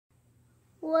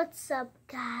What's up,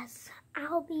 guys?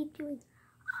 I'll be doing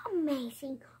an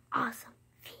amazing, awesome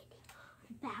video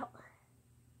about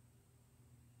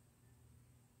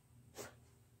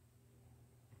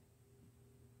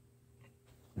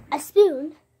a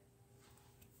spoon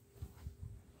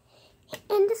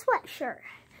and a sweatshirt.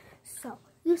 So,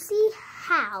 you see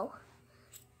how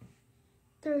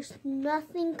there's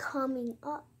nothing coming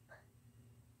up.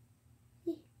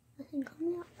 See? Nothing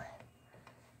coming up.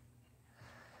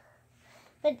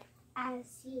 But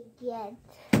as you get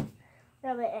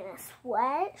rub it in a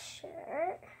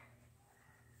sweatshirt,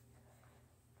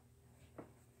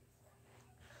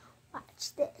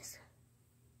 watch this.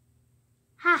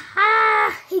 Ha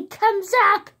ha! He comes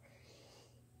up!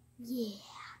 Yeah.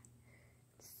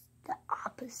 It's the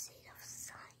opposite of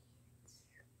science.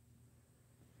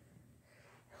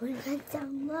 When it went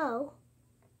down low,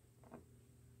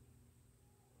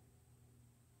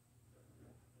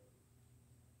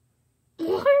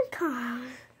 more comes.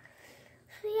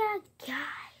 So yeah,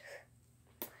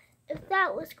 guys. If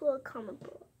that was cool, comment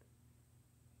below.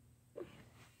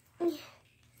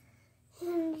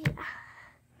 And yeah,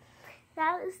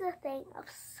 that was the thing of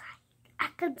sight. I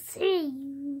could see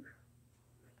you.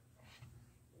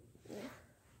 Yeah.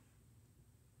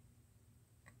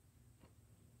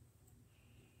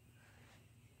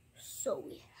 So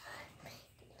yeah,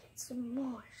 get some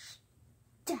more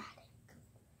static.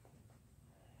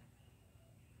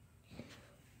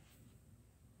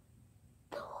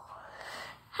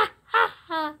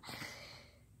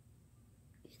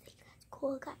 You think that's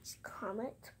cool, guys?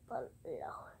 Comment below.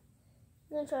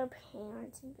 Go to our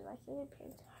parents and be like, your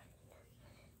parents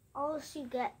are. All you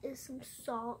get is some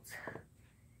salt,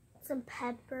 some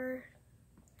pepper.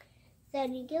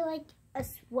 Then you get like a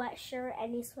sweatshirt,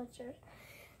 any sweatshirt.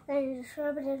 Then you just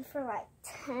rub it in for like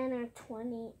 10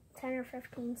 or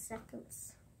 15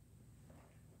 seconds.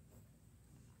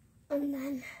 And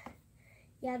then,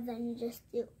 yeah, then you just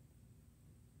do.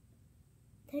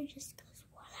 Then it just goes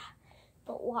voila.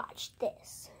 But watch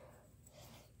this.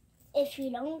 If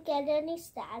you don't get any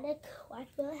static, watch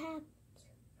what happens.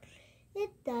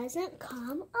 It doesn't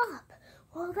come up.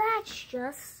 Well, that's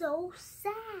just so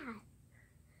sad.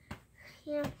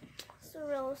 Yeah, it's a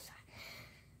real sad.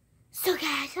 So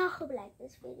guys, I hope you liked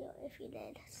this video. If you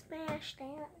did, smash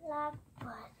that like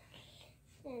button.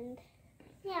 And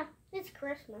yeah, it's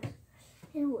Christmas.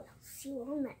 And we'll see you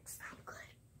all next time.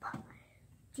 Goodbye.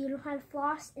 Do you know how to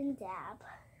floss and dab?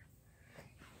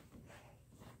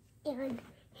 And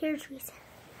here's reason.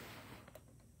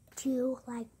 Do you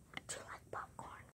like